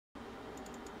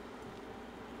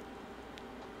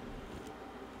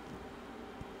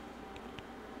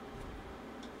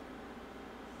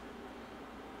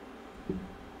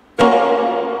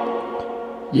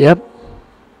Yep.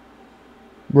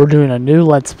 We're doing a new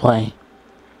Let's Play.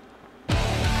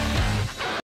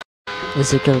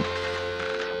 Is it gonna...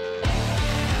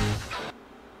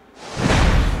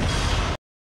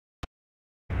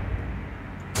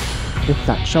 It's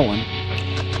not showing.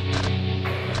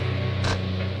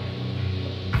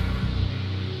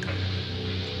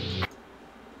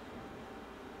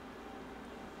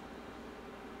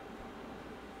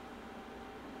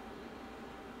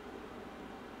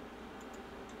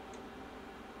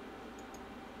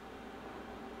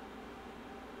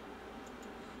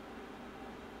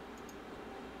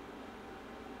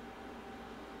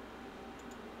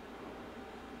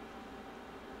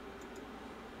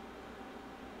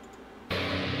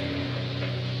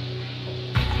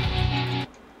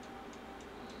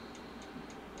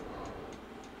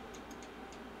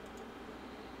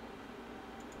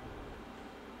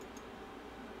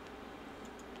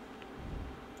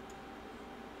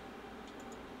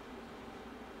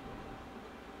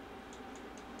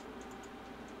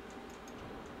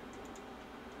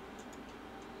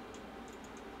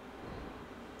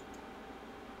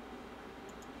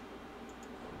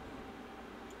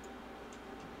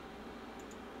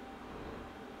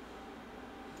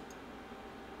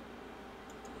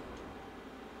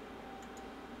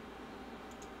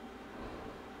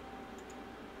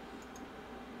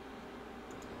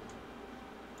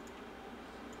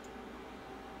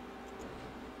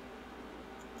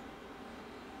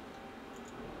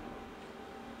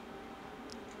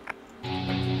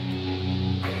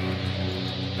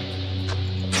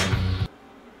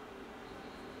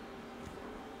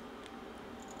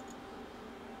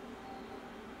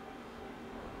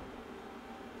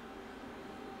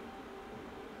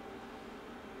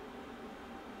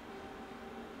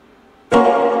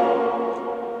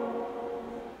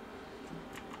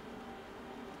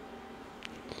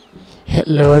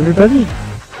 Hello everybody,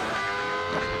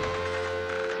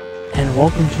 and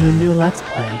welcome to a new Let's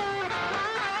Play.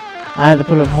 I had to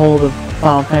put a hold of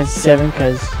Final Fantasy VII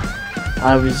because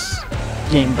I was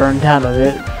getting burnt out of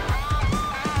it.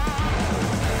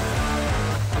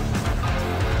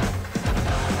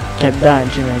 Kept dying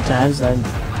too many times, I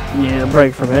needed a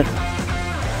break from it.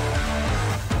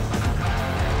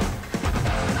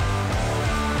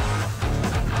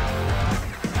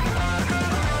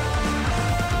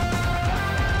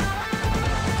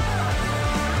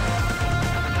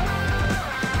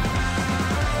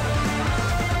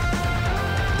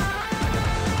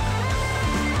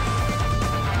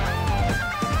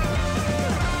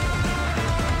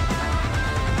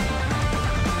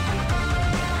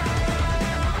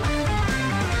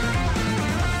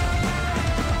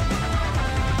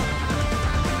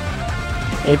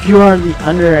 If you are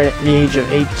under the age of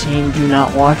 18, do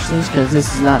not watch this, because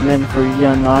this is not meant for a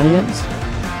young audience.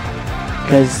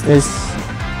 Because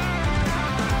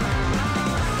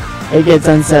it gets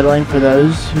unsettling for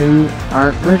those who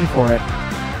aren't ready for it.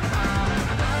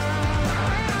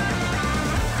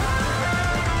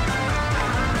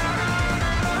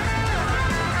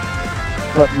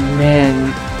 But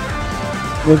man,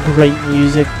 the great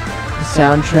music, the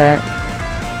soundtrack.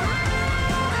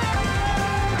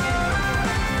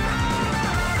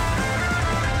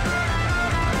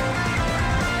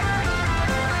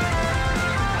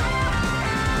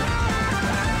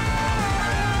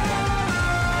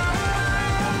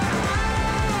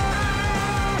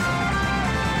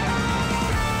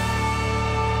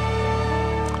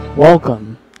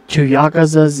 Welcome to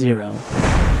Yakuza 0,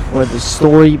 where the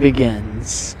story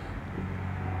begins.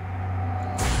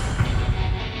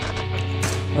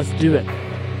 Let's do it.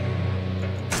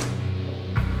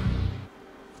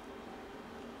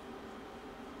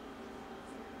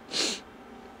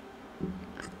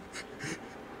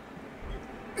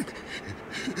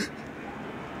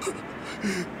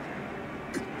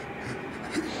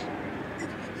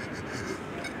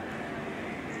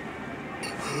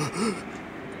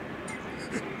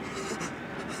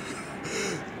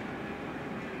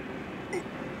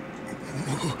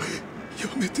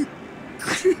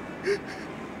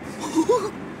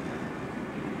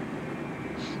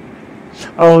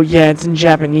 Oh yeah, it's in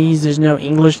Japanese. There's no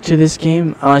English to this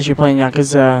game unless you're playing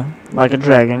Yakuza like a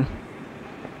dragon.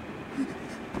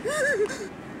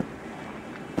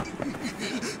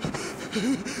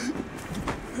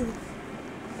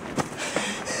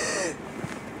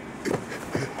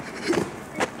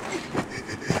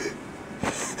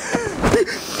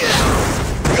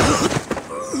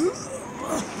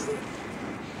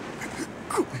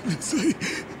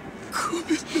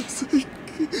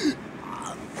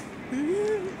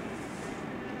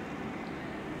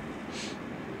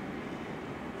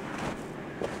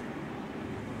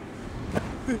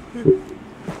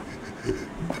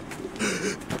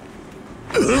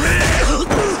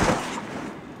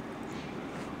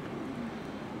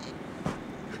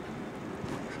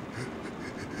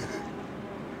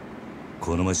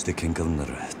 この町で喧嘩売んな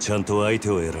らちゃんと相手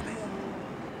を選べ。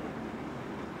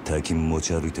大金持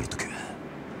ち歩いてるときは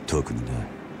特にな。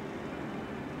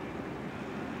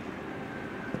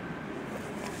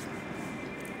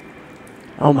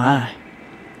Oh my.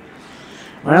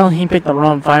 Well, he picked the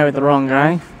wrong fight with the wrong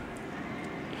guy.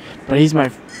 But he's my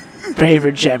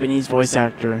favorite Japanese voice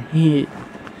actor. He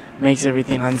makes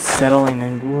everything unsettling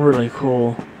and really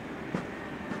cool.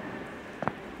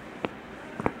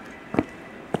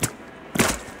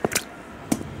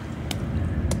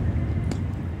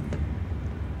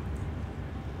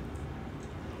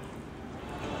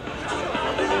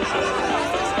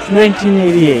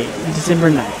 (1988) December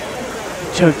 9th,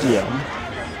 Tokyo.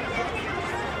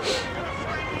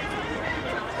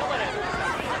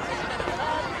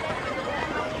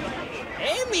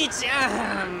 Emiち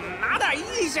ゃん、まだい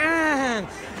いじゃん。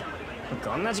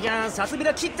こんな時間サスビ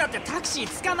ラ切ったってタクシ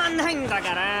ー捕まんないんだか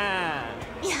ら。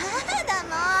やだも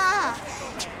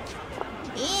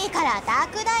う。いいから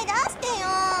宅代出してよ。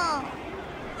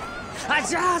あ、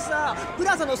じゃあさ、プ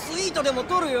ラザのスイートでも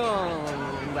取るよ。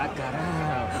だか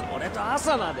ら俺と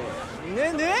朝まで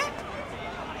ね。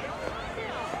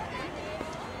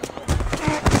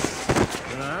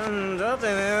なんだて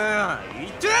めえ、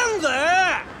いてんだよ。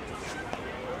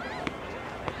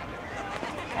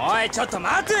おい、ちょっと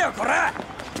待てよこれ。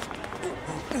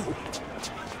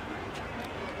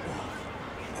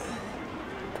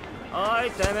お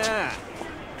いてめえ、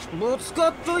ぶつか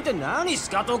っといて何ス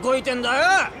カとこいてんだよ。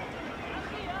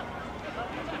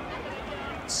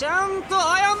ちゃんと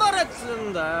謝れっつ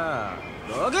んだ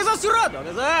よ。土下座しろ、土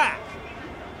下座。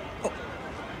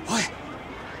おい、よ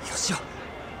しよ、よ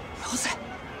せ。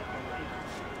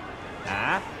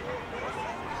あ？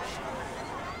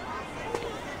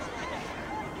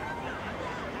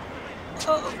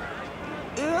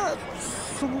いや、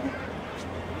その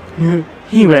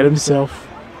He read himself.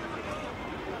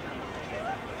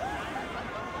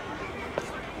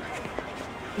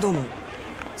 どうも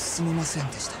すみません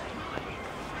でした。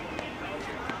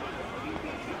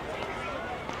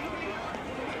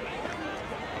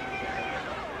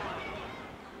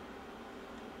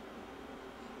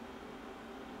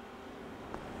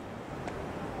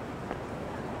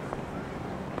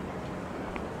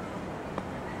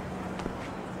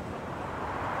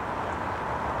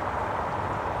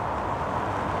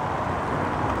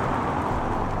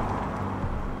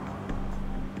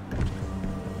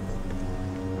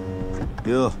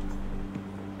よう、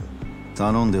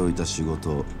頼んでおいた仕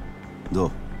事ど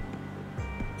う？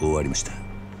終わりました。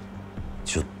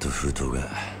ちょっと封筒が。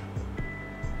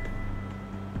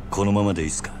このままでいい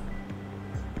っすか？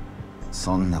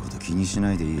そんなこと気にし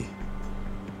ないでいい。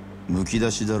むき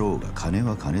出しだろうが金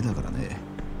は金だからね。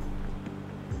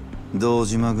堂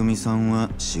島組さんは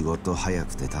仕事早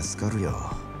くて助かる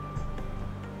よ。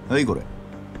はいこれ、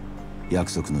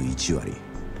約束の1割。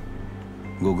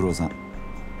ご苦労さん。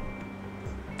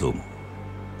どうも。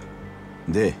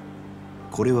で、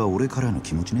これは俺からの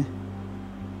気持ちね。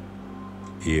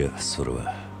いや、それ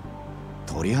は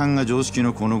取り半が常識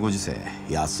のこのご時世、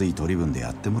安い取り分で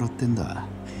やってもらってんだ。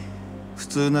普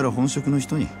通なら本職の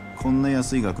人にこんな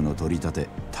安い額の取り立て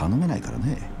頼めないから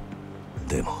ね。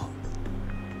でも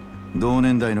同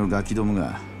年代のガキども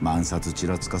が万札ち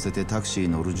らつかせてタクシー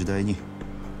乗る時代に、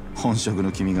本職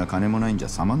の君が金もないんじゃ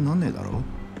様になんねえだろ。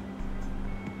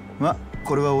ま、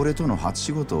これは俺との初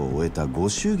仕事を終えたご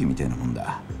祝儀みたいなもん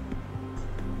だ。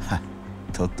はっ、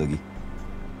取っとき。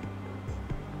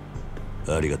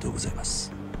ありがとうございま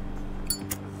す。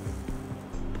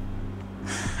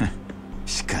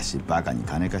しかしバカに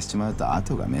金貸しちまうと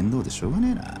後が面倒でしょうがね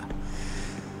えな。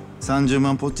30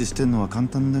万ポッチ捨てんのは簡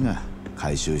単だが、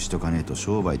回収しとかねえと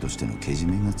商売としてのけじ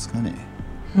めがつかね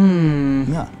え。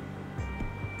なあ。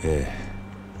え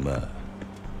え、まあ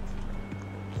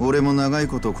俺も長い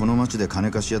ことこの町で金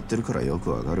貸しやってるからよ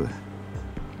くわかる。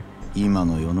今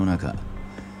の世の中、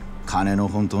金の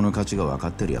本当の価値が分か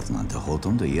ってるやつなんてほ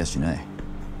とんどいやしない。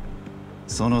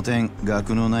その点、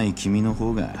学のない君の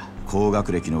方が高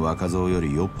学歴の若造よ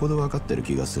りよっぽど分かってる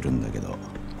気がするんだけど、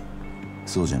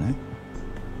そうじゃない？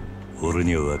俺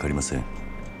には分かりません。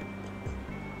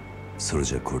それ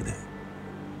じゃこれで。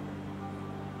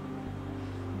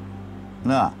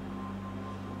なあ、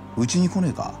うちに来ね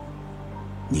えか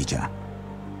兄ちゃん。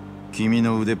君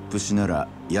の腕っぷしなら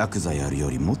ヤクザやるよ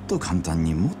りもっと簡単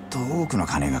にもっと多くの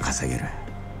金が稼げる。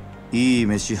いい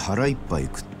飯腹いっぱい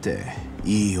食って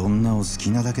いい女を好き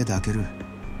なだけ抱ける。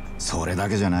それだ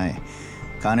けじゃない、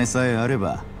金さえあれ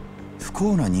ば不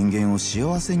幸な人間を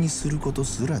幸せにすること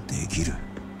すらできる。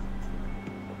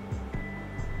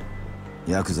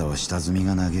ヤクザは下積み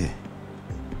が長え。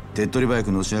手っ取り早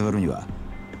くのし上がるには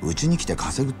うちに来て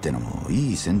稼ぐってのも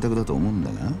いい選択だと思うんだ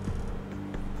が。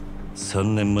3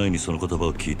年前にその言葉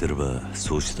を聞いてれば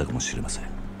そうしてたかもしれません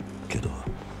けど、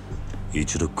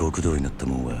一度極道になった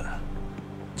もんは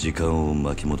時間を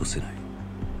巻き戻せない。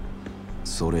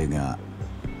それが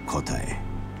答え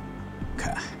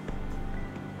か。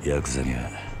ヤクザには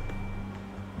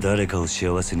誰かを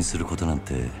幸せにすることなん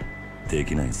てで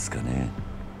きないんすかね。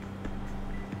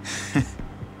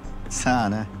さあ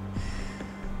な。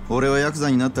俺はヤクザ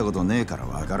になったことねえから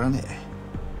わからね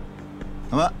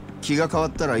え。ま、気が変わ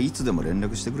ったらいつでも連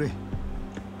絡してくれ。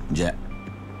じゃ。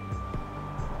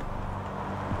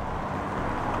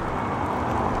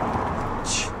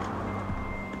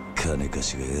金貸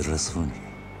しが偉そうに。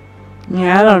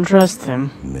 Yeah, I don't trust him.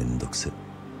 めんどくせ。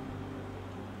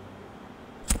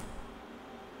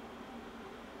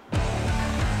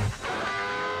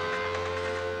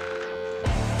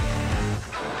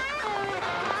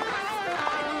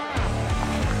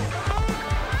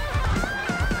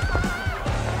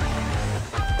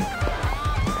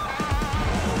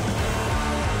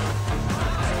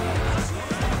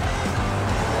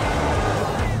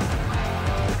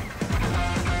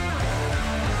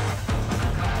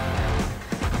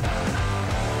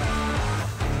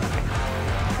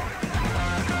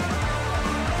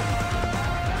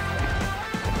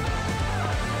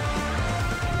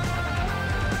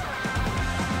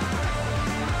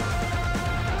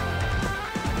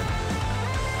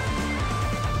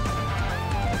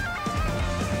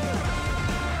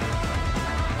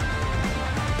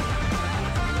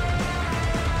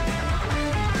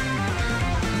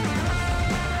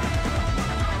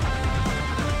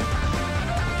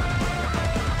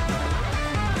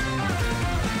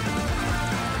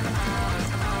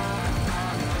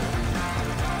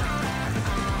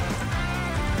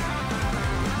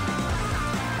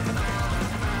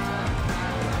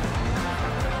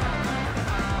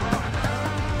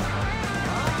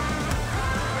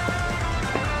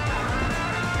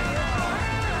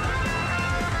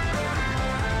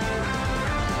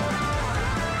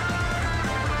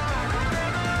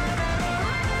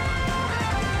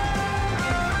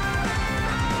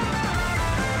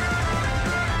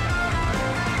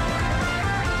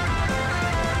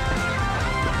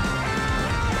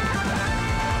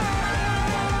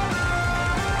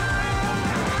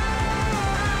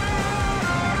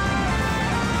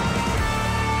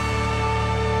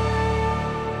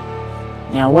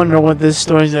Yeah, I wonder what this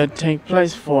story's gonna take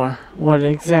place for. What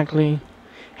exactly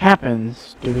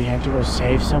happens? Do we have to go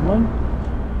save someone?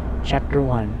 Chapter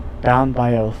 1. Bound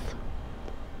by Oath.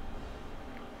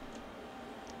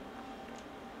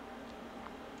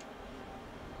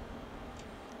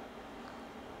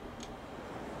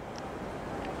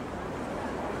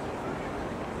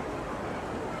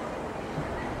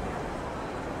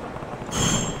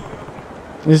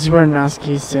 This is where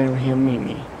Noski said he'll meet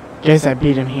me. Guess I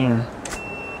beat him here.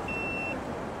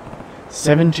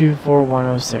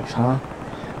 724106, huh?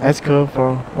 That's code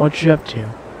for what you up to.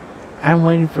 I'm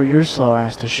waiting for your slow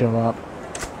ass to show up.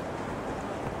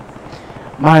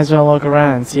 Might as well look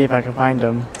around and see if I can find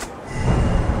him.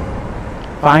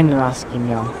 Find Noski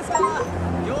now.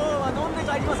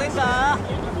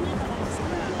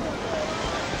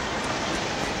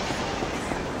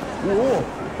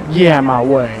 Yeah, my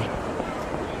way.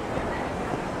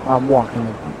 I'm walking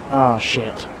the... Oh,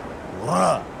 shit. ほ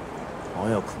ら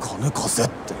早く金貸せっ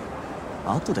て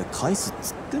後で返すっ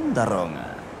つってんだろうが。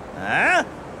ああ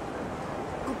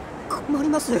困り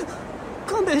ます。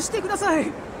勘弁してくださ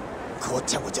い。ご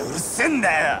ちゃごちゃうるせえん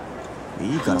だよ。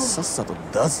いいからさっさと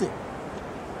出せ。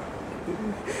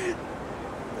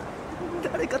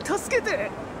誰か助けて。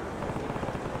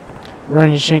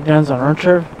 Running shakedowns on our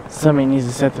turf? Somebody needs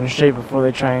to set them straight before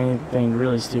they try anything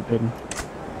really stupid.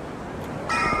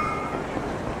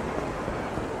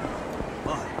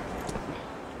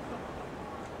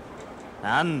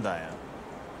 なんだよ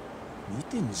見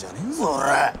てんじゃねえぞ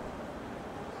俺。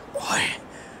お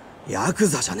いヤク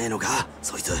ザじゃねえのか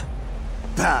そいつ。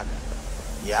バカ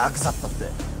ヤクザったって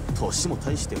年も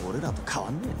大して俺らと変わ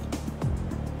んね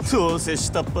え。どうせ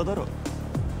下っ端だろ。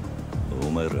お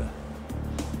前ら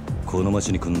この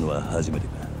町に来んのは初めて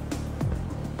か。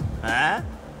あ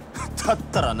あだっ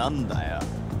たらなんだよ。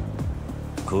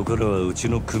ここらはうち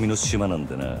の組の島なん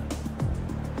でな。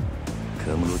カ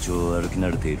ムロ町を歩き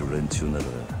慣れている連中なら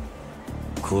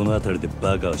この辺りで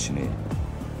バカはしね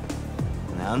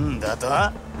え。なんだと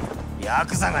ヤ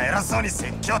クザが偉そうに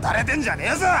説教垂れてんじゃ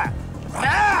ねえぞ。ほ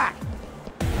ら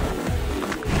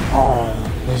Oh,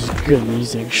 this is good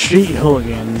music. Street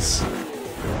hooligans.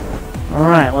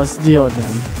 Alright, let's deal with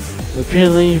them.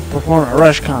 repeatedly perform a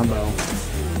rush combo.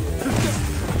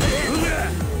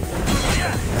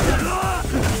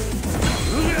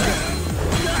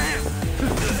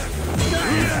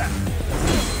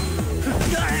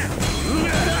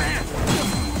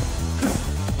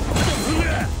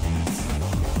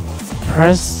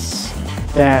 Press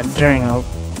that during a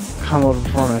combo to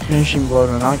perform a finishing blow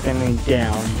to knock the enemy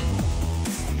down.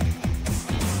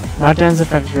 Knockdown's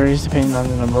effect varies depending on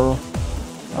the number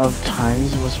of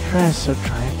times it was pressed, so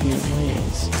try a few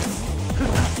ways.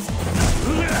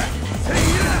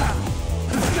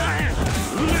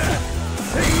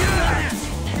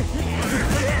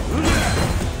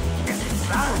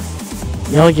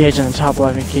 Yellow gauge on the top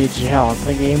left indicates your health.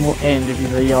 The game will end if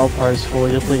the yellow part is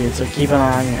fully depleted, so keep an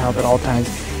eye on your health at all times.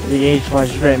 If the gauge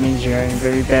flashes red, it means you're in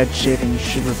very bad shape and you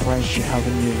should replenish your health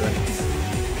immediately.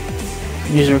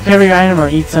 Use a recovery item or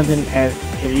eat something at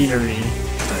an eatery.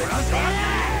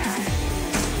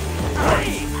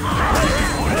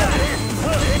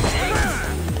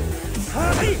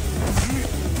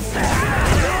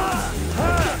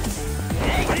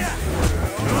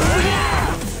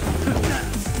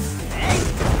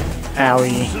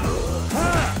 Owie.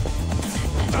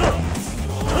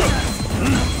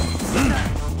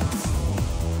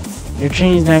 Your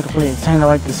training is now complete. It's time to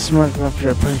wipe the smirk off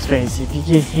your opponent's face. If you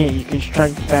get hit, you can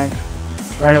strike back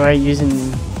right away using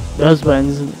those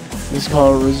buttons. This is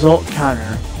called a result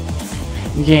counter.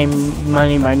 You gain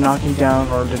money by knocking down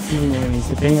or defeating enemies.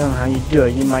 Depending on how you do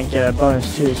it, you might get a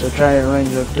bonus too, so try a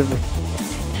range of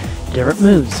different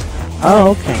moves.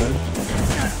 Oh, okay.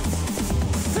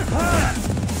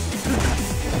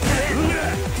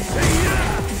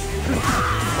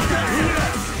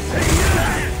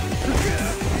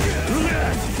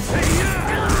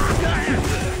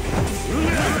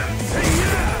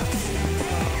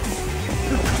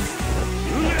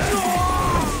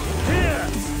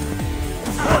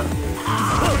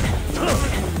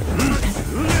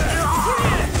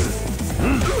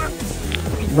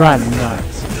 Run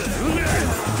nuts.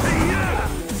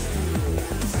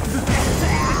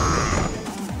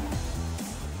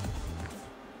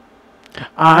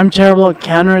 I'm terrible at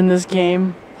countering this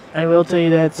game. I will tell you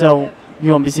that, so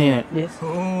you won't be seeing it. Yes.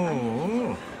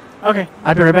 Okay,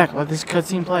 I'll be right back. Let this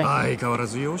cutscene play. 相変わら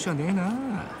ず容赦ねえな。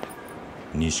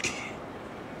錦。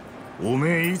お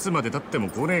めえいつまで経っても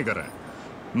来ねえから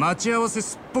待ち合わせ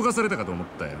すっぽかされたかと思っ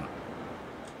たよ。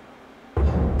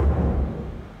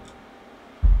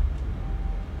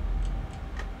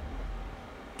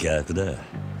逆だ。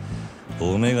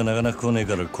おめえがなかなか来ねえ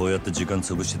からこうやって時間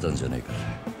潰してたんじゃねえか。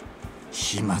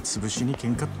暇つぶしに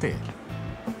喧嘩って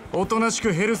おとなし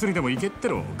くヘルスにでも行けって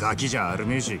ろ。ガキじゃある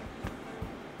めえし。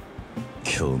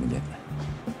興味ねえ。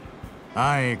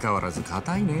相変わらず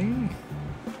硬いね。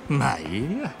まあい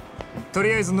いや。と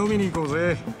りあえず飲みに行こう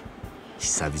ぜ。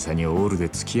久々にオールで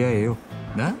付き合えよ。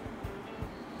な。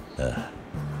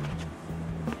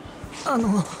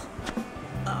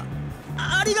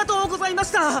ありがとうございま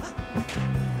した。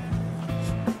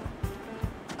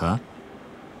は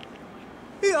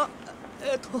いや、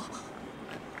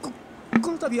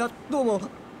この度はどうも。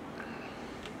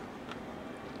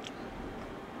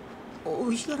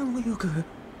お日柄もよく。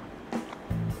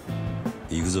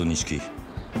行くぞ錦。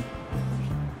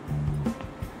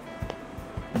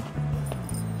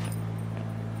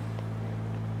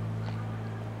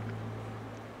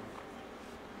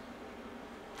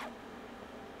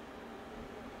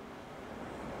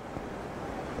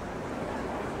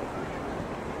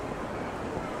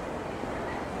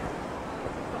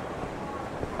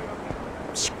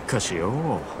しかしよ、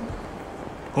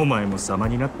お前も様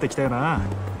になってきたよな。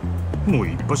もう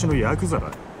一発のヤクザ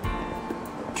だ。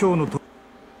今日のと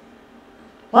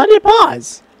Why did you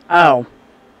pause? Oh.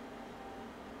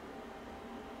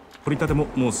 取り立ても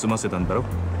もう済ませたんだろ。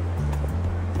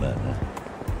まあな。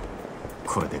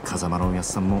これで風間のおやっ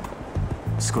さんも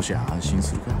少し安心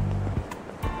するか。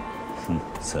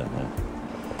さ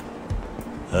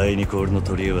あな。あいにく俺の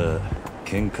取り柄は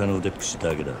喧嘩の腕っぷし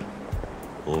だけだ。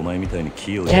お前みたいに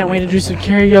器用じゃ Can't wait to do some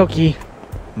karaoke.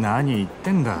 何言っ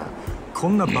てんだ。こ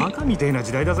んなバカみたいな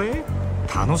時代だぜ。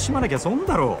楽しまなきゃ損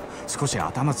だろう。少し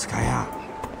頭使えや。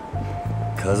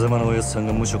風間のおやつさん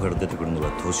が無所から出てくるのは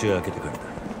年明けてからだ。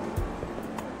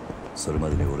それま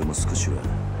でに俺も少しは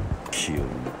器用にな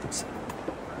ってくさ。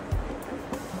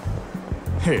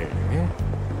へえ。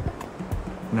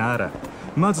なら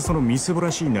まずそのみすぼ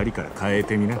らしいなりから変え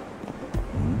てみな。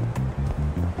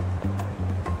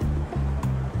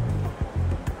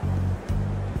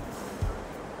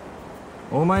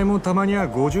お前もたまには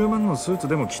50万のスーツ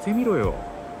でも着てみろよ。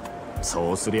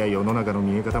そうすりゃ世の中の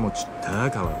見え方もちった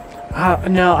変わる。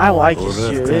No, I like his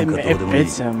shoe. It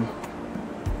fits him.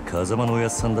 風間のおやっ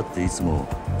さんだっていつも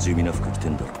地味な服着て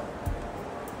んだろ。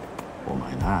お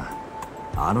前な、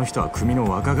あの人は組の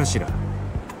若頭、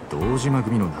堂島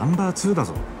組のナンバー2だ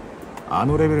ぞ。あ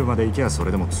のレベルまで行きゃそ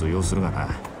れでも通用するがな。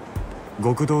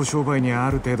極道商売には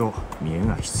ある程度見栄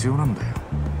が必要なんだよ。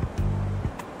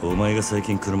お前が最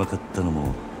近車買ったの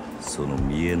もその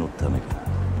見栄のためか。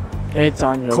It's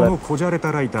on your この lip. こじゃれ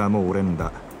たライターも俺ん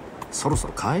だ。そろそ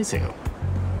ろ返せよ。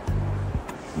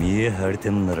見栄張りて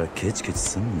んならケチケチ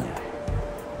すんなよ。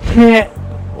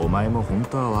お前も本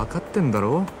当は分かってんだ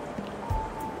ろ。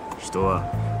人は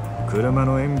車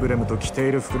のエンブレムと着て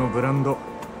いる服のブランド、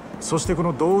そしてこ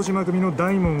の堂島組の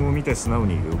大門を見て素直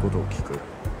に言うことを聞く。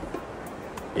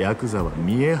ヤクザは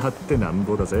見栄張ってなん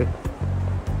ぼだぜ。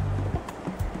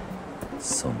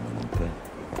そんなもんか。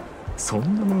そ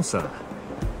んなもんさ。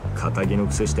仇の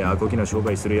くせしてアコギな商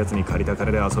売するやつに借りた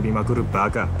金で遊びまくるバ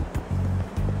カ。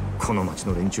この町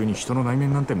の連中に人の内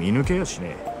面なんて見抜けやし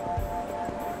ね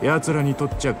え。奴らにと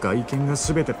っちゃ外見が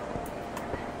全て。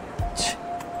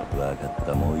分かっ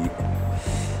た、もういい。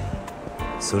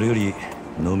それより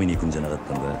飲みに行くんじゃなかっ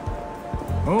たのか。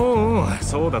おうおう、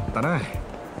そうだったな。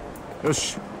よ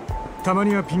し、たま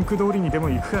にはピンク通りにでも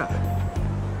行くか。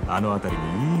あの辺り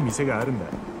にいい店があるんだ。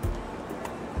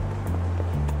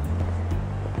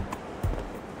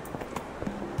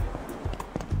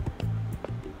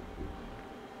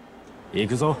行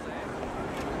くぞ。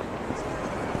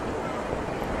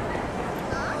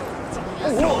お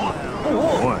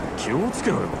い、気をつ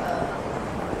けろよ。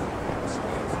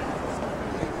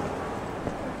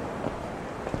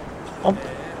Oh,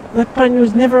 that button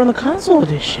was never on the console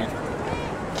edition.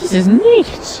 This is neat.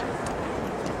 社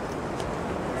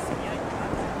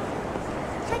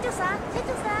長さん、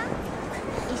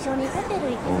一緒にホテル行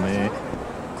きましょう。おめえ、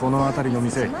この辺りの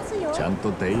店しますよちゃん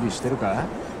と出入りしてるか。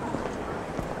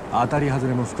当たり外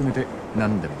れも含めて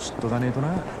何でも知っとかねえとな。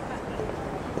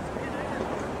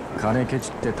金ケ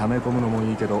チって溜め込むのも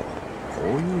いいけど、こう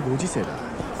いうご時世だ。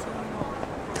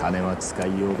金は使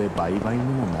いようで売買に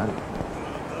もなる。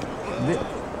で、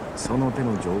その手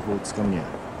の情報をつかむには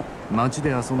街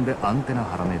で遊んでアンテナ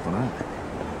張らねえとな。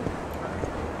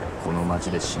この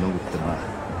街でしのぐってのは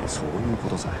そういうこ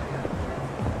とさ。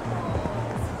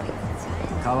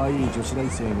可愛い女子大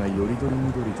生がよりどり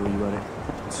みどりと言われ、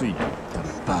ついに行ったら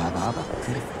バーバーばっか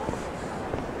り。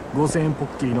5000円ポ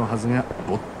ッキリのはずが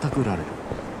ぼったくられる。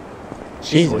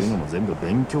そういうのも全部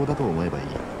勉強だと思えばいい。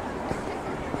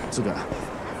つうか、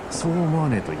そう思わ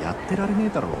ねえとやってられねえ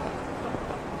だろう。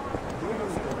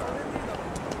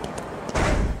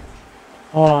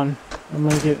Hold on. I'm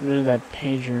gonna get rid of that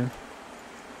pager.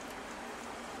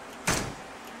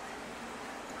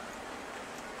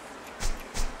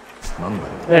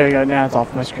 There we go. Now it's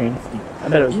off my screen. I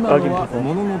bet it was 今の bugging は people.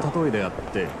 物の例えであっ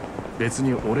て、別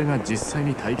に俺が実際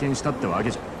に体験したってわ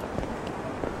けじゃ。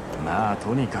まあ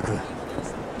とにかく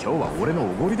今日は俺の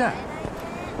おごりだ。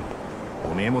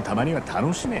おめえもたまには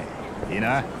楽しめ。いい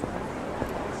な。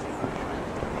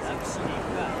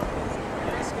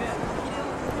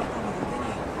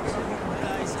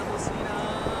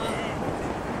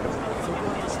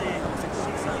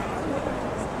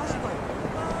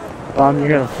You're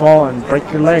gonna fall and break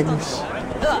your legs.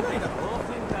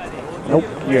 Nope,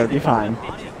 you're gonna be fine.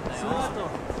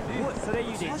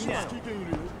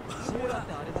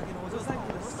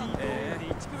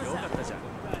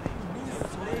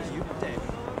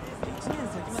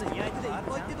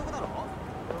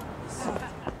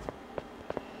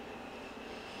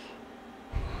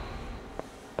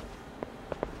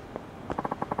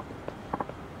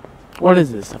 What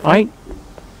is this, a fight?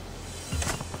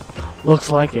 Looks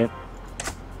like it.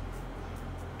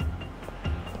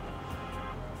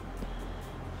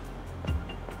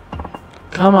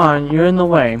 Come on, you're in the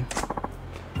way.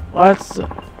 What's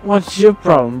your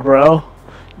problem, bro?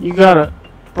 You got a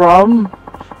problem?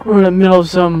 We're in the middle of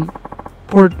some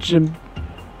important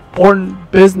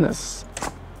business.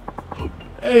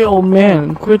 Hey, old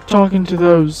man, quit talking to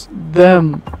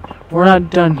them. We're not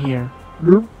done here.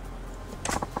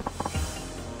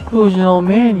 Who's an old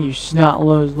man, you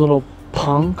snot-nosed little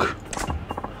punk?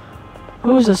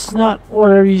 Who's a snot,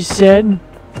 whatever you said?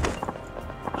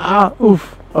 Ah,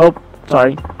 oof. Oh,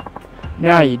 sorry.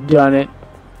 Now you done it.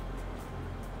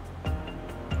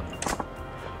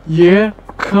 Yeah?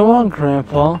 Come on,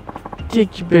 Grandpa.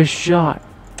 Take your best shot.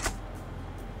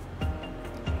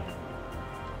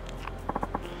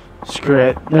 Screw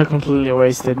it. They're completely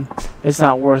wasted. It's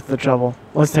not worth the trouble.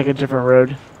 Let's take a different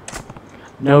road.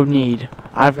 No need.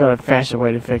 I've got a faster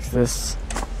way to fix this.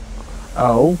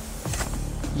 Oh?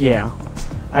 Yeah.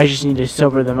 I just need to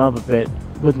sober them up a bit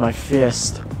with my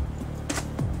fist.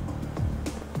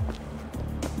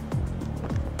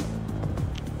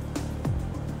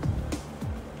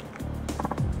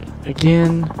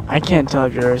 Again, I can't tell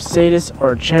if you're a sadist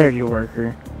or a charity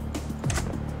worker.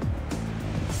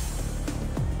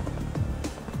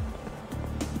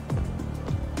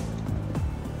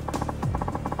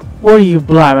 What are you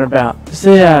blabbing about?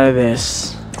 Stay out of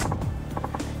this.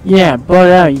 Yeah, butt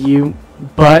out, you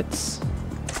butts.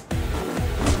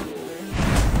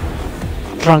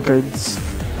 Drunkards.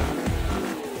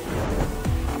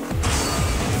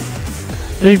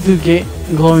 3 blue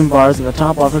glowing bars in the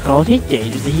top left are called heat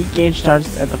gauges. The heat gauge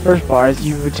starts at the first bar as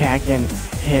you attack and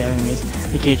hit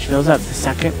enemies. The gauge fills up. The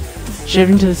second,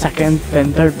 shifting to the second,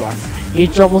 then third bar.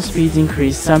 Each level speeds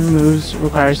increase. Some moves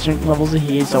require certain levels of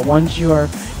heat, so once you are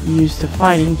used to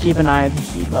fighting, keep an eye on the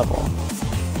heat level.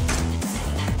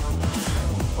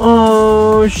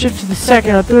 Oh, shift to the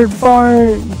second or third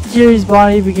bar. Gary's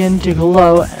body begins to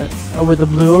glow with a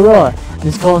blue aurora.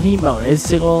 It's called heat mode. It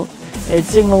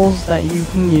signals that you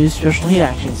can use special heat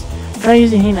actions. Try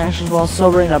using heat actions while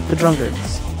sobering up the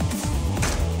drunkards.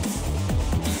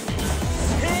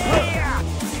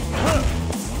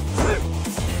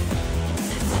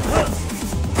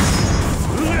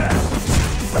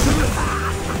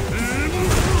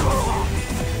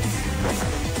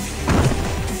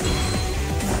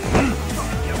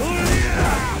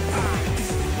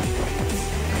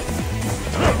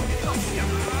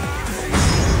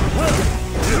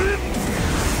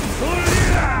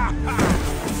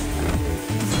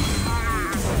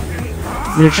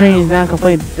 Your training is now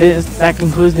complete. That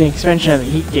concludes the expansion of the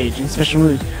heat gauge and special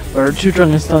moves, but 2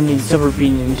 drunkards still need sober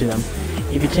beating into them.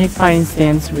 If you take fighting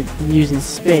stance with using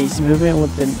space, movement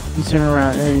with the turn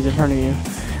around enemies in front of you,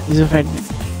 these affect.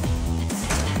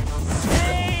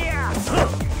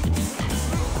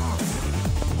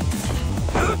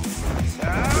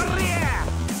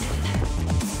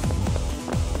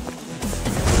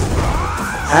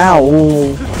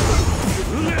 Ow!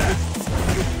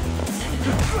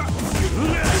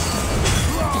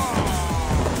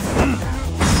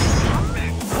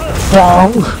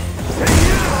 Bong!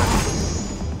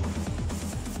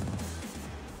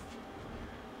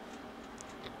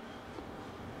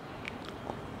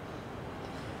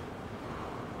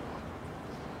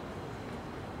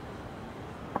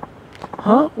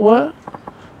 Huh? What?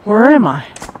 Where am I?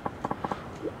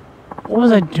 What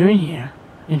was I doing here?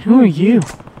 And who are you?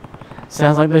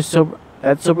 Sounds like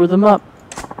that sobered them up.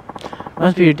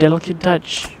 Must be your delicate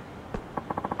touch.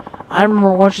 I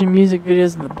remember watching music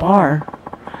videos at the bar.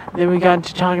 Then we got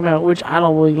to talking about which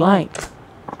idol we like.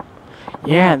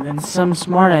 Yeah, then some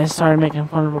smartass started making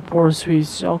fun of a poor sweet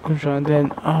self-control, and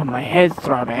then, oh, my head's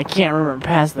throbbing. I can't remember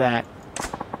past that.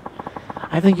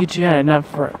 I think you two had enough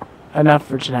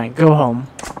for tonight. Go home.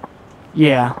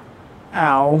 Yeah.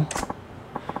 Ow.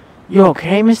 You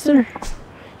okay, mister?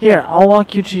 Here, I'll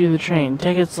walk you to the train.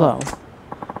 Take it slow.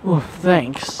 Oof,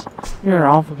 thanks. You're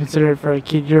awful considerate for a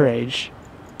kid your age.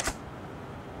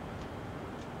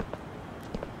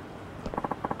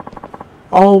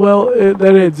 Oh, well,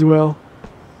 that ends well.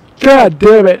 God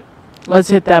damn it. Let's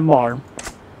hit that bar.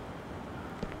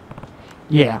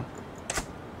 Yeah.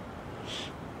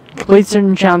 Complete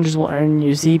certain challenges will earn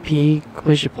you CP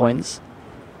completion points.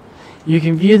 You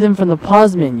can view them from the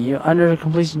pause menu under the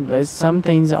completion list. Some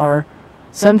things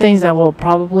that will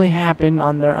probably happen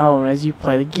on their own as you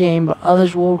play the game, but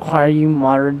others will require you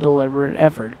moderate deliberate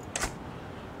effort.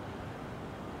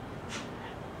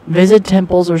 Visit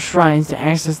temples or shrines to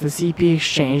access the CP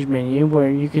exchange menu, where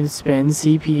you can spend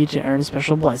CP to earn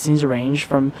special blessings, range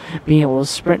from being able to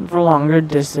sprint for longer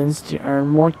distance to earn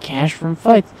more cash from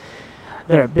fights.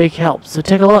 They're a big help, so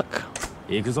take a look.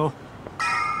 Yakuza?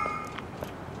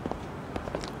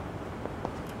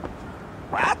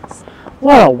 What?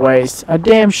 What a waste. A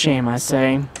damn shame, I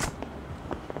say.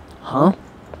 Huh?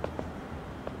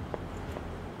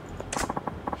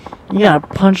 You gotta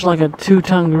punch like a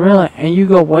 2-ton gorilla and you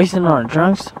go wasting on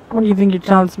drunks? What do you think your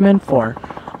talent's meant for?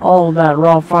 All of that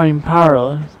raw fighting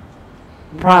prowess.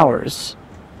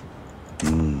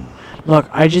 Look,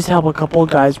 I just help a couple of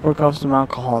guys work off some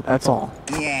alcohol, that's all.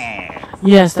 Yeah.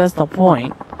 Yes, that's the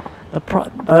point.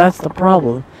 That's the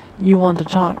problem. You want to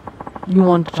talk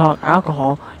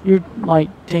alcohol, you're like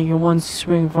taking one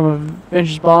swing from a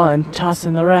vintage ball and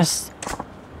tossing the rest.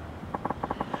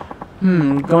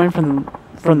 Going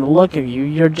from the look of you,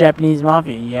 you're Japanese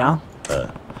mafia, yeah?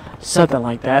 Something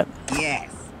like that. Yes.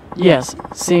 Yes,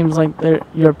 seems like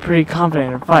you're pretty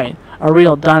confident in a fight. A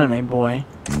real dynamite boy.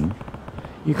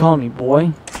 You call me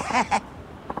boy?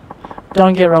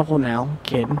 Don't get ruffled now,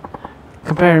 kid.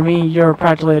 Compared to me, you're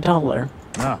practically a toddler.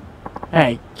 No.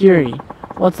 Hey, Kiri,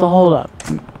 what's the holdup?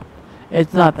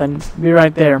 It's nothing. Be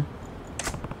right there.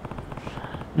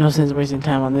 No sense wasting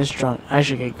time on this drunk. I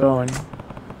should get going.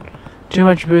 Too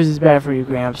much booze is bad for you,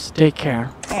 Gramps. Take care.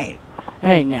 Hey.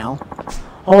 Hey, now.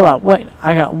 Hold up, wait.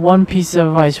 I got one piece of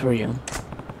advice for you.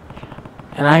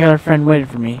 And I got a friend waiting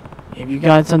for me. If you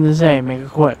got something to say, make it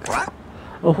quick.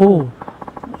 Oh,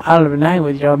 out of the night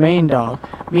with your main dog.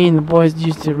 Me and the boys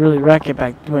used to really wreck it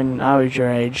back when I was your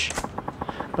age.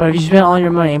 But if you spend all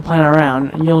your money and playing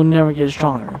around, you'll never get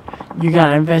stronger. You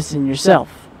gotta invest in yourself.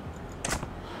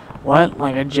 What?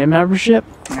 Like a gym membership?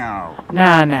 No.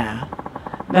 Nah.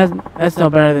 That's no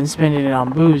better than spending it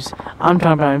on booze. I'm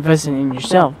talking about investing in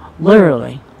yourself.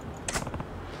 Literally.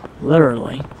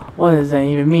 Literally. What does that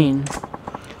even mean?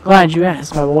 Glad you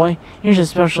asked, my boy. Here's a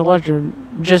special lecture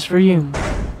just for you.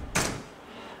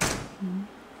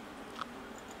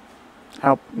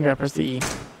 Oh, you gotta press the E.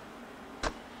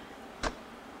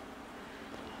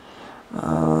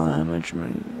 How much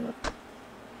money?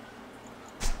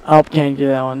 Oh, can't get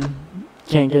that one.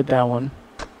 Can't get that one.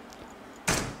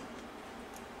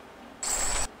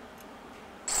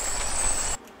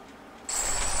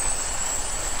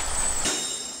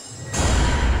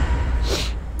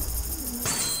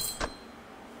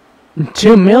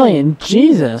 $2 million,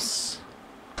 Jesus.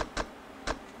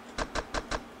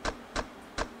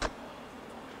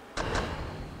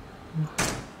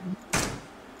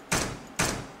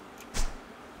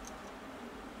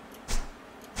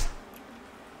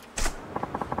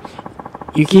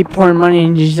 You keep pouring money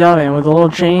into yourself, and with a little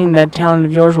training, that talent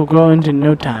of yours will grow into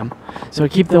no time. So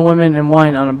keep the women and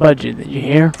wine on a budget, did you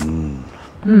hear?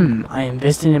 I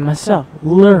invested in myself,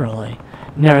 literally.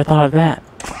 Never thought of that.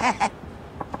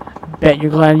 Bet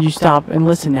you're glad you stopped and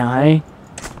listened now, eh?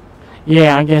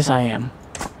 Yeah, I guess I am.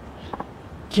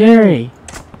 Gary,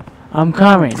 I'm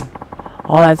coming.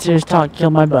 All that serious talk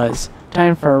killed my buzz.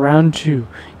 Time for round 2.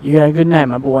 You got a good night,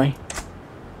 my boy.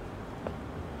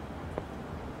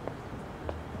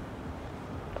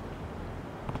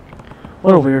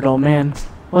 What a weird old man.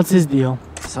 What's his deal?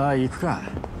 さあ行くか。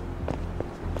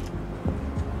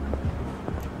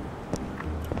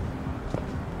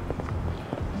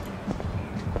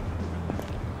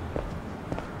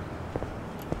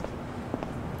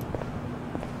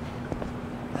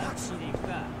タクシーで行く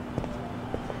か。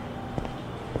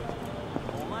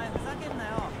お前ふざけんな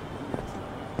よ。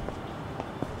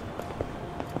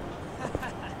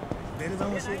ベルダ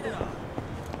ン教えてよ。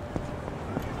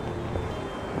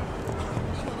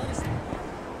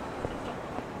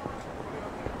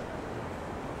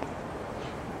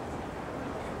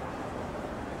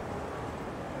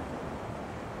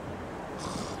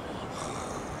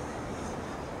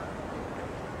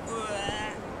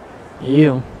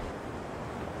You.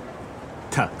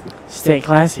 たく Stay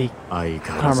classy. 相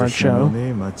変わらず品のね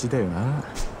え街だよな。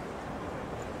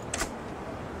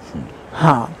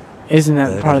Huh. Isn't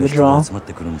that part of the draw?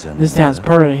 This town's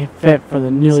perfectly fit for the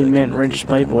newly mint rich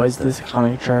playboys this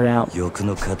comic chart out. 欲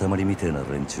の塊みてえな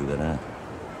連中がな。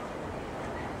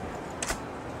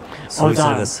そいつ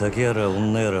らが酒やら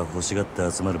女やら欲しがっ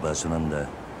て集まる場所なんだ。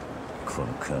この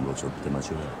彼女って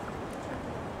街は。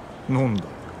なんだ。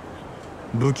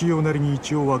不器用なりに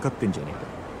一応分かってんじゃねえか。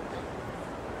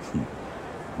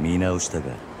見直したか。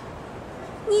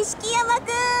錦山く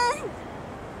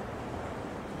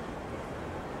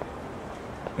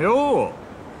ん。よ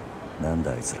なん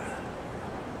だあいつら。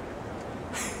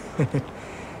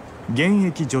現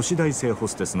役女子大生ホ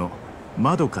ステスの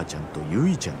まどかちゃんとゆ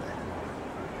いちゃん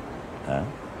だ。は？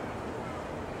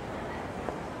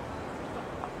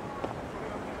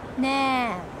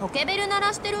ねえ、ポケベル鳴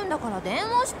らしてるんだから電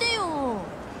話してよ。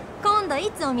今度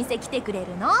いつお店来てくれ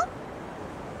るの？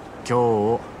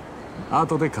今日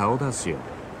後で顔出すよ。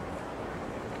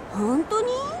本当に？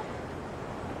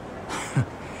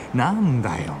なん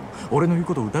だよ、俺の言う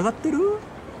こと疑ってる？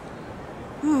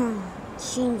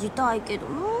信じたいけど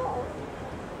な。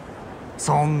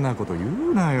そんなこと言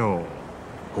うなよ。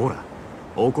ほら、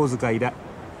お小遣いだ。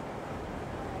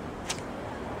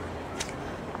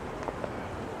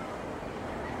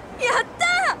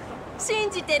信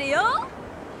じてるよ。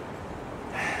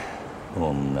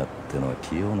女ってのは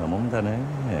器用なもんだね。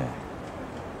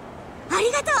あ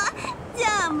りがとう。じ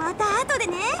ゃあまた後で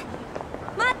ね。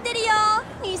待ってるよ、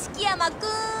錦山く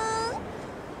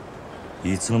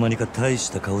ん。いつの間にか大し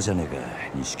た顔じゃねえか、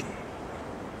錦。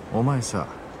お前さ、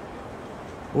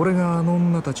俺があの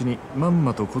女たちにまん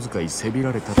まと小遣いせび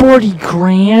られた。40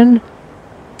 grand?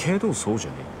 けどそうじゃ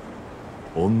ね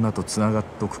え。女と繋がっ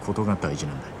とくことが大事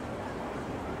なんだ。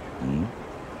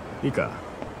いいか、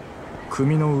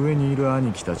組の上にいる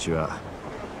兄貴たちは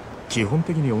基本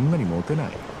的に女にモテな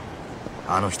い。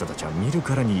あの人たちは見る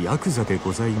からにヤクザで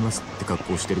ございますって格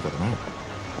好してるからな。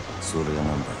それがなん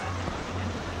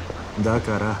だ。だ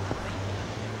から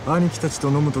兄貴たちと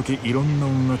飲むときいろんな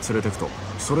女連れてくと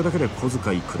それだけで小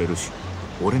遣いくれるし、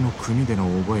俺の国での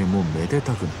覚えもめで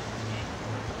たくない。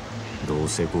どう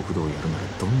せ極道やるなら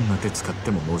どんな手使っ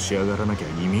てものし上がらなきゃ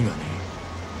意味がね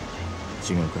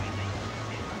え。違うか？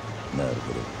なる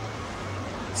ほど、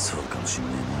そうかもしんね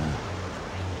え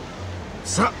な。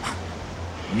さあ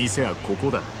店はここ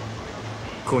だ。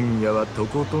今夜はと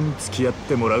ことん付き合っ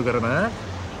てもらうからな。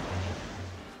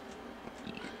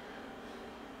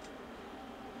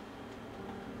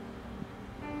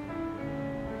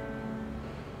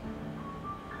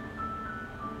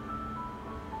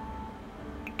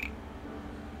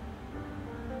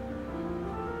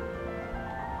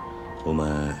お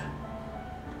前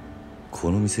こ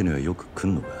の店にはよく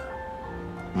来んのか？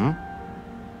ん？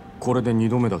これで2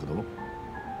度目だけど。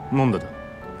なんでだ？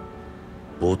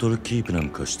ボトルキープなん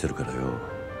かしてるからよ。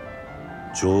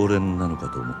常連なのか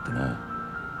と思ってな。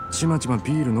ちまちま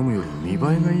ビール飲むより見栄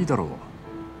えがいいだろ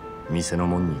う。店の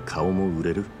もんに顔も売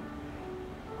れる。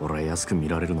俺は安く見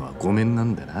られるのはごめんな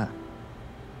んだな。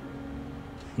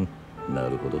な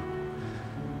るほど、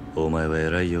お前は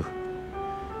偉いよ。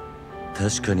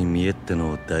確かに見栄って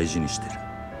のを大事にしてる。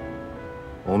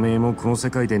おめえもこの世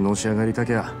界でのし上がりた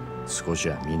きゃ少し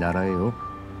は見習えよ。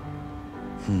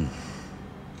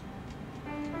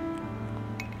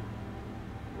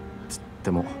つっ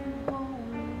ても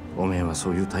おめえは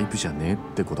そういうタイプじゃねえっ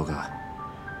てことか。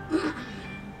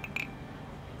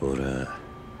俺は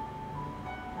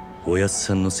おやっ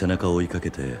さんの背中を追いか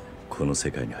けてこの世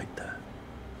界に入った。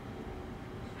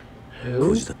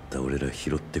孤児だった俺ら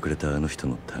拾ってくれたあの人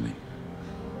のために。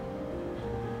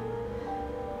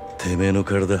てめえの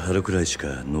体張るくらいし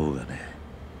か脳がね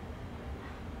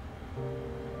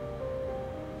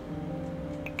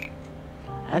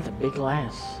え。That's a big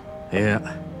glass. いや、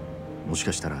もし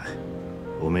かしたら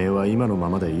おめえは今のま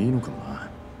までいいのかも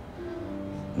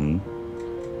な。ん？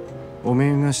おめ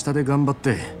えが下で頑張っ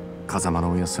て風間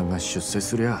のおやっさんが出世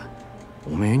すりゃ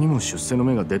おめえにも出世の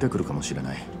芽が出てくるかもしれ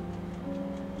ない。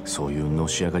そういうの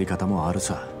し上がり方もある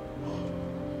さ。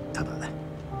ただ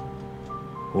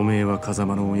おめえは風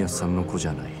間のおやっさんの子じ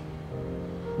ゃない。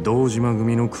堂島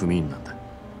組の組員なんだ。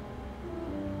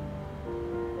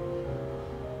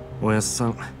おやっさ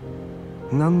ん、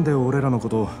なんで俺らのこ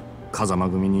と風間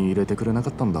組に入れてくれなか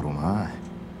ったんだろうな。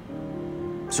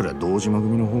そりゃ堂島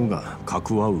組の方が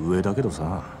格は上だけど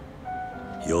さ。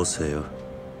よせよ、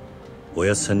お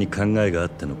やっさんに考えがあっ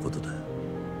てのことだ。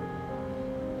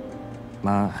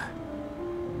まあ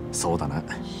そうだな。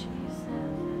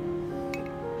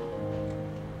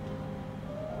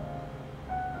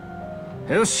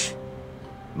よし、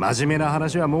真面目な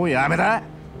話はもうやめだ。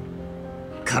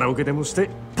カラオケでもして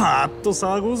パーッと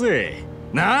騒ごうぜ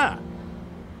なあ。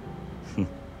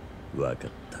わか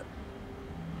った、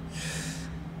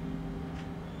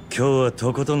今日は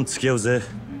とことん付き合うぜ。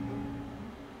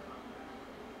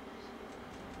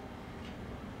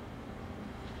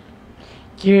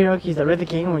Karaoke is a rhythm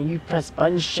game where you press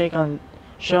buttons show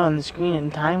on the screen in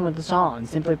time with the song.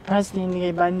 Simply press the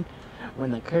indicate button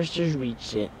when the cursor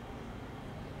reaches it.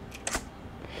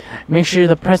 Make sure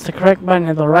to press the correct button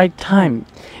at the right time.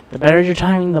 The better your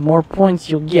timing, the more points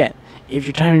you'll get. If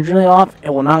your timing is really off, it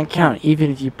will not count,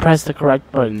 even if you press the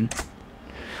correct button.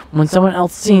 When someone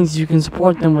else sings, you can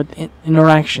support them with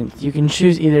interactions. You can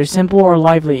choose either simple or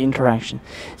lively interaction.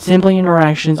 Simple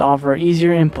interactions offer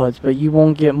easier inputs, but you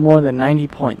won't get more than 90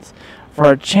 points. For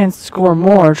a chance to score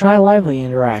more, try lively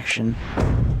interaction.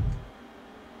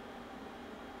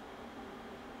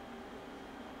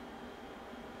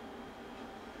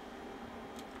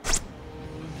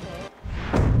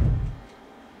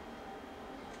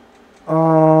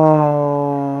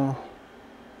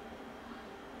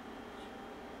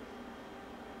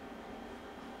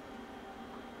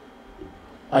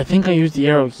 I think I used the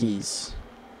arrow keys.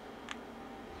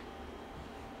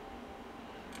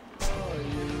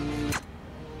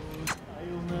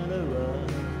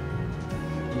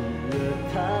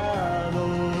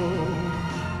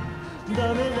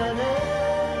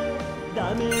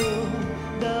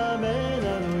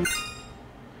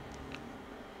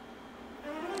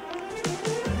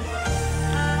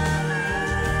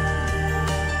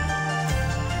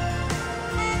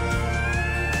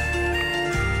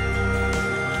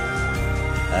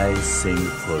 I sing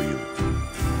for you.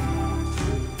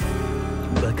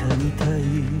 バカみたい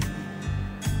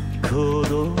子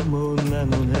供な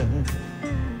のね。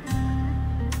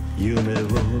夢を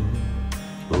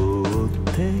追っ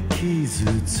て傷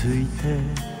ついて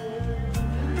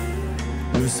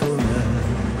嘘が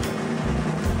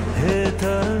下手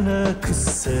なく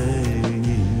せ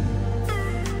に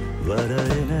笑え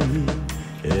ない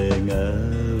笑顔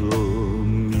を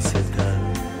見せた。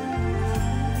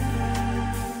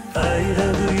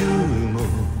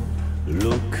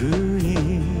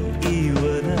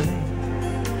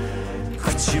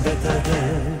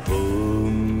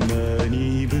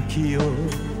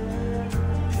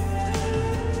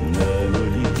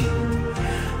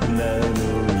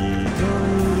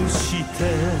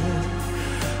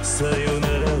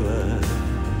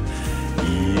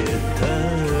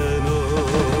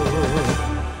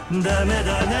ダメ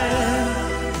だね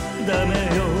ダメ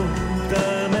よダ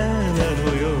メなの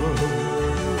よ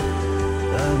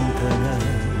あんたが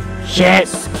好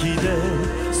きで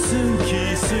好き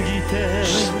すぎて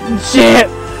Shit!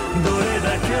 どれ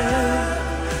だけ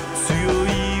強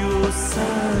いを避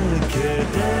け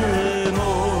ても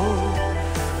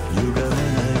歪め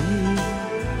ない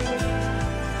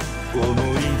思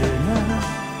い出が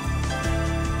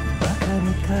バカみ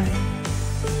たい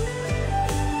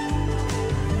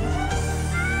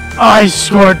I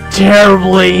scored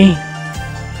terribly!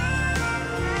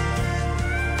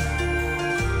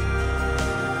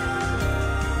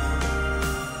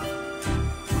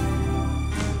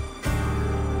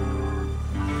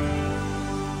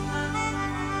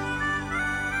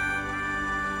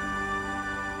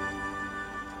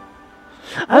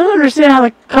 I don't understand how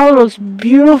the color looks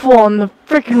beautiful on the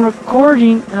freaking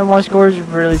recording and my score is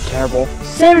really terrible.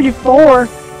 74!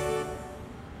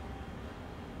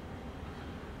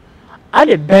 I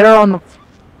did better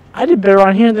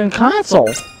on here than console.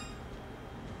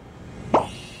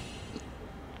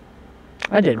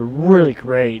 I did really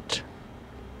great.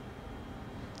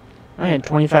 I had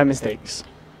 25 mistakes.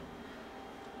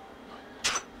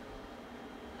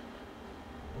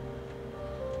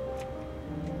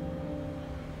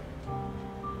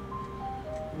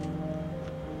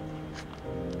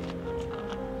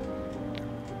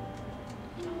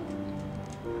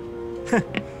 Heh.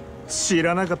 知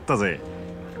らなかったぜ。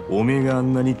おめえがあ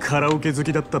んなにカラオケ好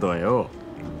きだったとはよ。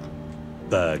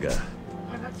バカ。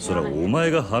それはお前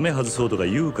がハメ外そうとか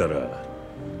言うから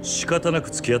仕方なく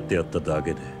付き合ってやっただ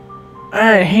けで。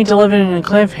I hate to leave it in a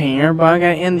cliffhanger, but I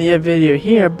gotta end the video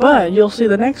here, but you'll see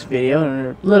the next video in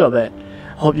a little bit.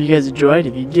 Hope you guys enjoyed.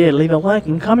 If you did, leave a like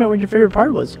and comment what your favorite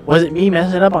part was. Was it me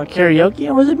messing up on karaoke,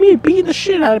 or was it me beating the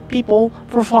shit out of people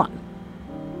for fun?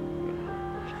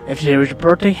 If today was your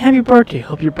birthday, happy birthday.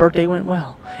 Hope your birthday went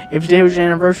well. If today was your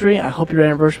anniversary, I hope your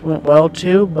anniversary went well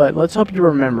too, but let's hope you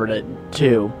remembered it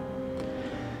too.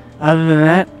 Other than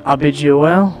that, I'll bid you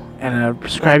well, and I'll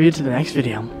subscribe you to the next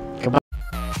video.